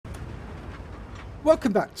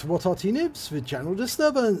Welcome back to What Arty Noobs with General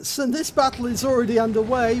Disturbance, and this battle is already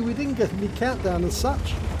underway. We didn't get any countdown as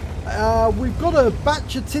such. We've got a Bat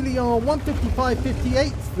Châtillon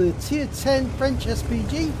 155-58, the tier 10 French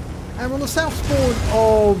SPG, and we're on the south spawn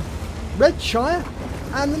of Redshire,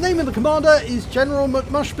 and the name of the commander is General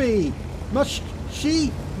McMushby.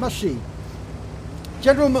 Mushy.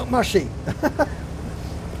 General McMushy.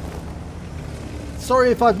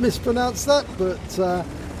 Sorry if I've mispronounced that, but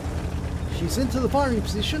she's into the firing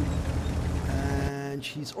position and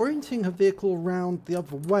she's orienting her vehicle around the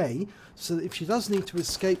other way so that if she does need to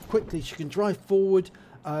escape quickly, she can drive forward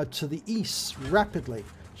to the east rapidly.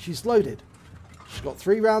 She's loaded. She's got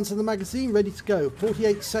 3 rounds in the magazine ready to go.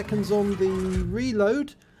 48 seconds on the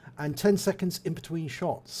reload and 10 seconds in between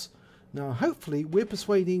shots. Now hopefully we're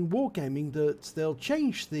persuading Wargaming that they'll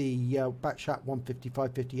change the Bat Châtillon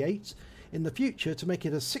 155-58 in the future to make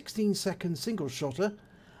it a 16-second single shotter.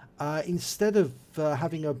 Instead of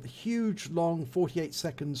having a huge long 48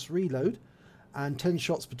 seconds reload and 10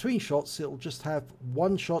 shots between shots, it'll just have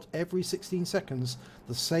 1 shot every 16 seconds,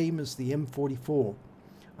 the same as the M44.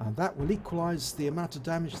 That will equalize the amount of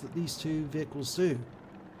damage that these two vehicles do.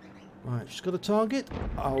 Right, she's got a target.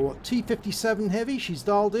 Oh, T57 heavy, she's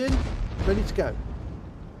dialed in, ready to go.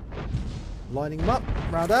 Lining them up,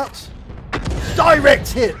 round out. Direct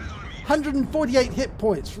hit! 148 hit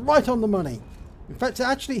points, right on the money. In fact, it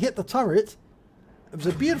actually hit the turret. It was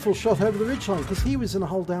a beautiful shot over the ridgeline because he was in a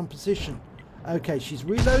hold down position. Okay, she's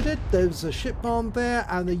reloaded. There's a ship bomb there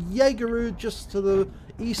and a Jaegeru just to the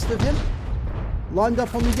east of him. Lined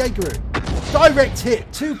up on the Jaegeru. Direct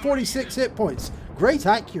hit, 246 hit points. Great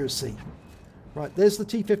accuracy. Right, there's the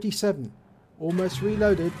T57. Almost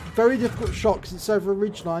reloaded. Very difficult shot because it's over a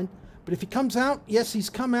ridgeline. But if he comes out, yes, he's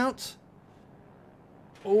come out.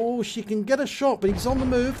 Oh, she can get a shot, but he's on the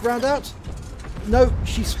move. Round out. No,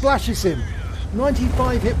 she splashes him.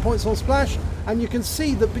 95 hit points on splash, and you can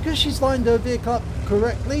see that because she's lined her vehicle up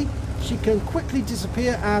correctly, she can quickly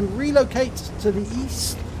disappear and relocate to the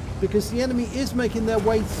east because the enemy is making their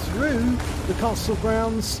way through the castle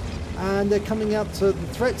grounds and they're coming out to the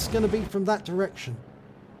threat's going to be from that direction.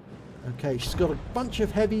 Okay, she's got a bunch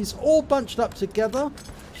of heavies all bunched up together.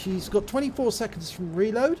 She's got 24 seconds from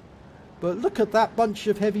reload, but look at that bunch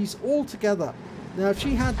of heavies all together. Now if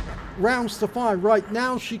she had rounds to fire right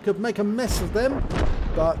now, she could make a mess of them,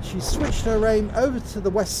 but she switched her aim over to the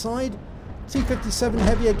west side. T57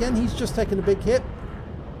 heavy again, he's just taken a big hit,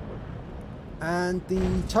 and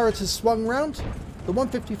the turret has swung round. The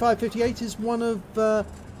 155-58 is one of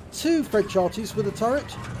 2 French Artys with a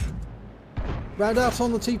turret. Round out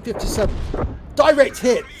on the T57. Direct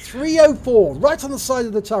hit, 304, right on the side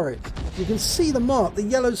of the turret. You can see the mark, the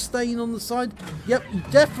yellow stain on the side. Yep, you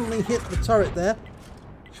definitely hit the turret there.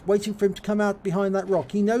 Just waiting for him to come out behind that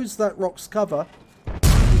rock. He knows that rock's cover.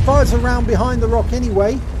 He fires around behind the rock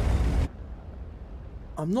anyway.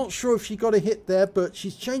 I'm not sure if she got a hit there, but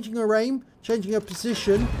she's changing her aim, changing her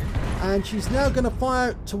position, and she's now going to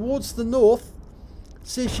fire towards the north.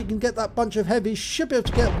 See if she can get that bunch of heavies. Should be able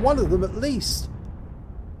to get one of them at least.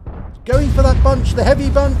 Going for that bunch, the heavy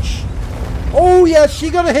bunch. Oh yes, she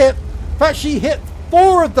got a hit. In fact, she hit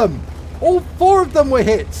 4 of them. All 4 of them were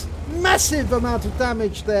hit. Massive amount of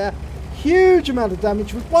damage there. Huge amount of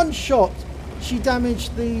damage. With 1 shot, she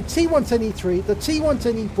damaged the T110E3, the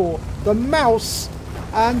T110E4, the mouse,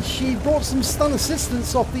 and she brought some stun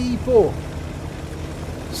assistance off the E4.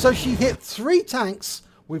 So she hit 3 tanks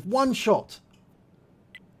with 1 shot.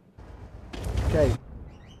 Okay.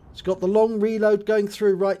 She's got the long reload going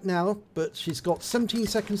through right now, but she's got 17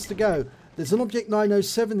 seconds to go. There's an Object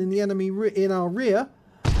 907 in the enemy in our rear,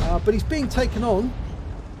 but he's being taken on,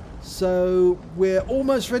 so we're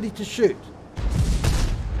almost ready to shoot.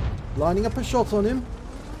 Lining up a shot on him.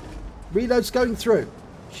 Reload's going through.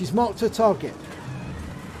 She's marked her target.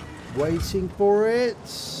 Waiting for it.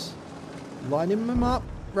 Lining him up.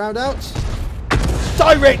 Round out.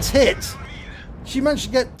 Direct hit! She managed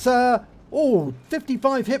to get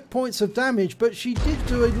 55 hit points of damage, but she did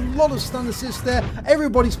do a lot of stun assist there.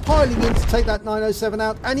 Everybody's piling in to take that 907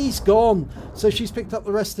 out, and he's gone. So she's picked up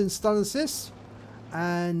the rest in stun assist.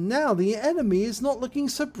 And now the enemy is not looking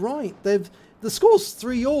so bright. The score's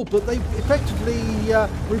 3-all, but they've effectively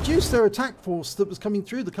reduced their attack force that was coming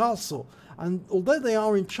through the castle. And although they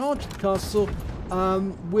are in charge of the castle,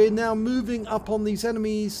 we're now moving up on these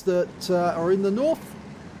enemies that are in the north.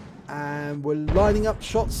 And we're lining up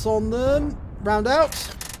shots on them. Round out.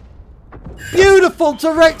 Beautiful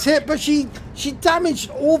direct hit, but she damaged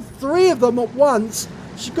all 3 of them at once.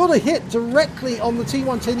 She got a hit directly on the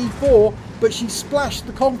T110E4, but she splashed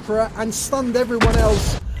the Conqueror and stunned everyone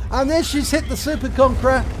else. And then she's hit the Super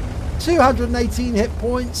Conqueror. 218 hit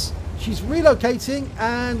points. She's relocating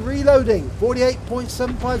and reloading.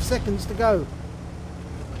 48.75 seconds to go.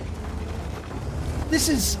 This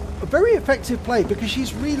is a very effective play because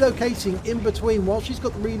she's relocating in between while she's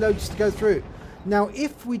got the reloads to go through. Now,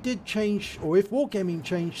 if we did change, or if Wargaming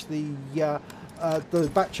changed the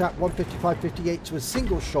Bat Chat 155-58 to a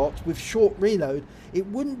single shot with short reload, it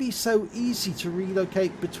wouldn't be so easy to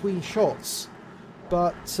relocate between shots.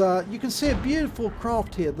 But you can see a beautiful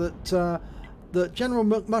craft here that General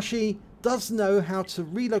McMushy does know how to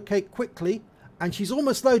relocate quickly, and she's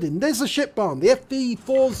almost loaded. And there's the ship bomb, the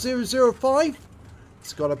FV4005.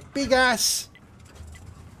 It's got a big ass,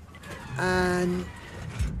 and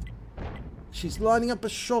she's lining up a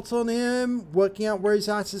shot on him, working out where his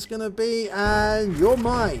ass is going to be, and you're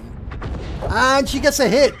mine. And she gets a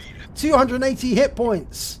hit. 280 hit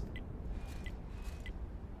points.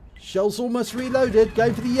 Shell's almost reloaded.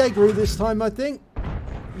 Going for the Jaeger this time, I think.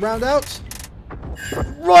 Round out.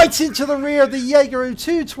 Right into the rear of the Jaeger,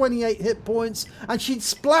 228 hit points. And she'd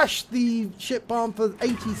splashed the ship bomb for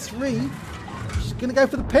 83. She's going to go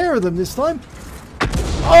for the pair of them this time.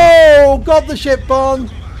 Oh, got the ship bomb.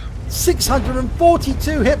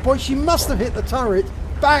 642 hit points. She must have hit the turret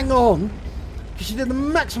bang on. She did the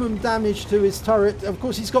maximum damage to his turret. Of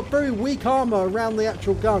course, he's got very weak armor around the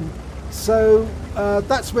actual gun. So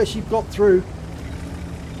that's where she got through.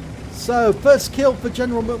 So first kill for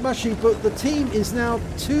General McMushy, but the team is now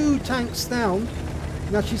 2 tanks down.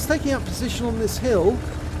 Now she's taking up position on this hill,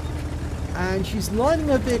 and she's lining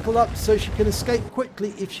her vehicle up so she can escape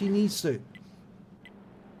quickly if she needs to.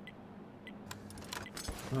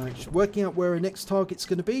 Right, she's working out where her next target's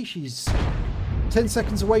going to be. She's 10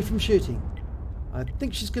 seconds away from shooting. I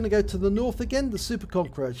think she's going to go to the north again, the Super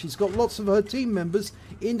Conqueror. She's got lots of her team members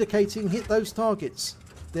indicating hit those targets.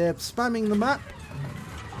 They're spamming the map.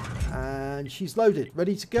 And she's loaded,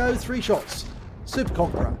 ready to go. 3 shots. Super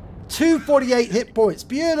Conqueror. 248 hit points.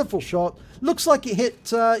 Beautiful shot. Looks like it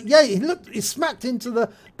hit, yeah, it smacked into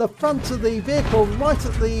the front of the vehicle right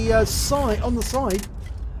at the side, on the side.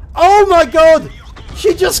 Oh my god!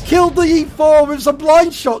 She just killed the E4. It was a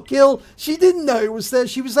blind shot kill. She didn't know it was there.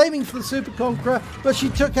 She was aiming for the Super Conqueror, but she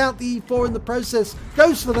took out the E4 in the process.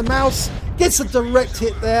 Goes for the mouse, gets a direct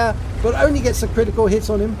hit there, but only gets a critical hit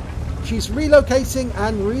on him. She's relocating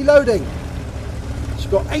and reloading. She's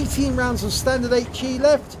got 18 rounds of standard HE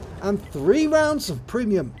left and 3 rounds of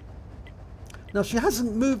premium. Now she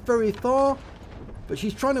hasn't moved very far, but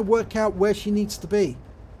she's trying to work out where she needs to be.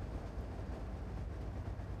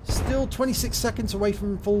 Still 26 seconds away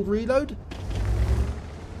from full reload.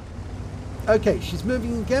 Okay, she's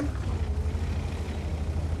moving again.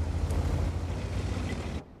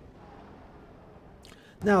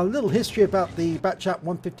 Now, a little history about the Bat Chat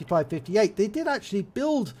 155-58. They did actually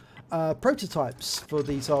build prototypes for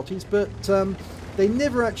these Artys, but they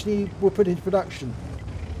never actually were put into production.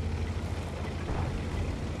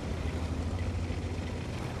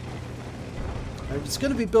 It's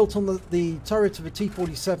going to be built on the turret of a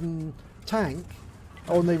T-47 tank,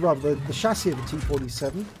 or on the chassis of a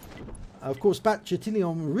T-47. Of course, Bat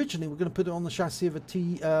Châtillon originally were going to put it on the chassis of a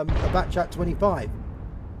Bat Chat 25.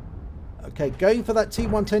 Okay, going for that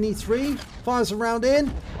T-110E3, fires a round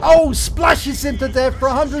in. Oh, splashes him to death for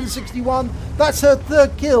 161. That's her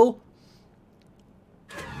 3rd kill.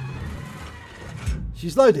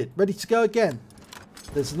 She's loaded, ready to go again.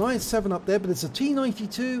 There's an IS-7 up there, but there's a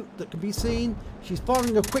T-92 that can be seen. She's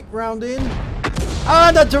firing a quick round in.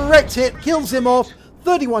 And a direct hit kills him off.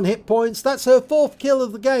 31 hit points. That's her 4th kill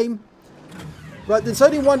of the game. Right, there's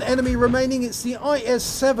only one enemy remaining. It's the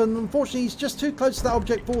IS-7. Unfortunately, he's just too close to that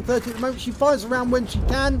object 430 at the moment. She fires around when she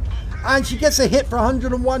can. And she gets a hit for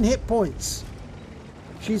 101 hit points.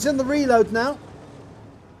 She's in the reload now.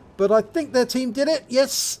 But I think their team did it.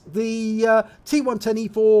 Yes, the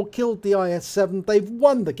T-110E4 killed the IS-7. They've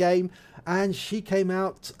won the game. And she came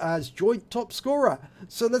out as joint top scorer.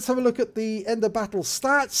 So let's have a look at the end of battle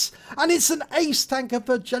stats. And it's an ace tanker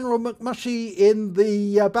for General McMushy in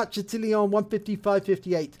the Bat Châtillon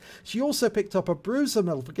 155-58. She also picked up a bruiser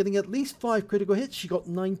medal for getting at least 5 critical hits. She got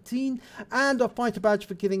 19. And a fighter badge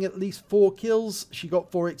for getting at least 4 kills. She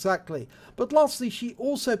got 4 exactly. But lastly, she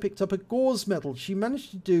also picked up a Gore's medal. She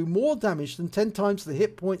managed to do more damage than 10 times the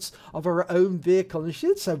hit points of her own vehicle. And she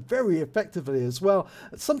did so very effectively as well.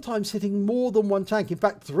 Sometimes hitting more than 1 tank, in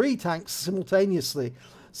fact 3 tanks simultaneously.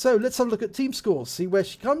 So let's have a look at team scores, see where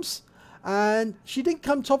she comes. And she didn't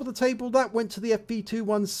come top of the table. That went to the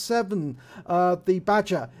FB217, the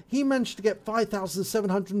Badger. He managed to get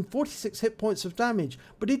 5,746 hit points of damage,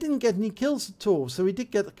 but he didn't get any kills at all, so he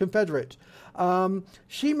did get the Confederate.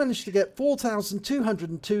 She managed to get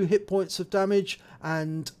 4,202 hit points of damage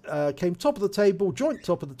and came top of the table, joint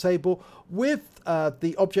top of the table with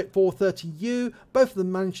the Object 430U. Both of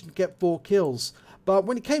them managed to get 4 kills. But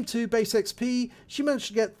when it came to base XP, she managed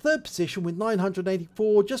to get 3rd position with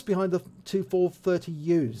 984, just behind the two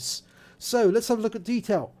 430Us. So let's have a look at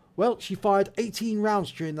detail. Well, she fired 18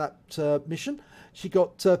 rounds during that mission. She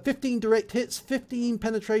got 15 direct hits, 15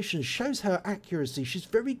 penetrations. Shows her accuracy. She's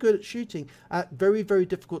very good at shooting at very, very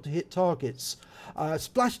difficult to hit targets.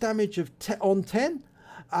 Splash damage of on 10.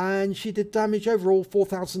 And she did damage overall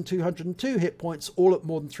 4,202 hit points, all at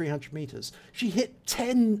more than 300 meters. She hit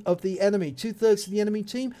 10 of the enemy, 2/3 of the enemy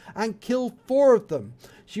team, and killed 4 of them.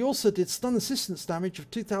 She also did stun assistance damage of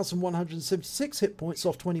 2,176 hit points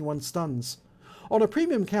off 21 stuns. On a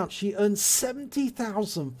premium count, she earned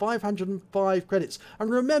 70,505 credits. And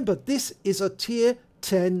remember, this is a tier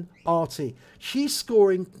 10 Arty. She's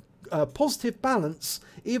scoring positive balance,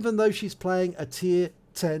 even though she's playing a tier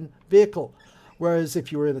 10 vehicle. Whereas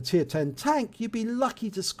if you were in a tier 10 tank, you'd be lucky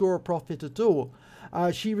to score a profit at all.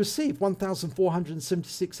 She received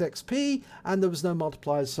 1,476 XP and there was no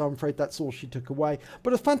multipliers, so I'm afraid that's all she took away.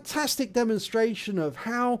 But a fantastic demonstration of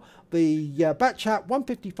how the Bat Chat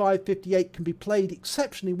 155-58 can be played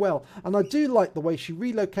exceptionally well. And I do like the way she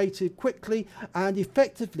relocated quickly and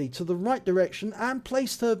effectively to the right direction and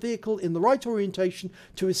placed her vehicle in the right orientation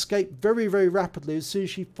to escape very, very rapidly as soon as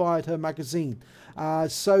she fired her magazine.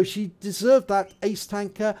 So she deserved that ace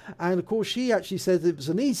tanker, and of course she actually said it was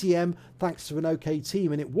an easy M thanks to an OK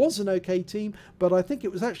team, and it was an OK team, but I think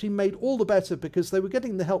it was actually made all the better because they were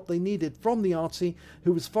getting the help they needed from the Arty,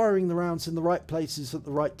 who was firing the rounds in the right places at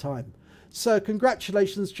the right time. So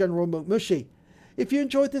congratulations, General McMushy. If you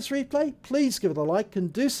enjoyed this replay, please give it a like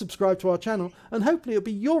and do subscribe to our channel, and hopefully it'll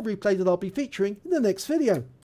be your replay that I'll be featuring in the next video.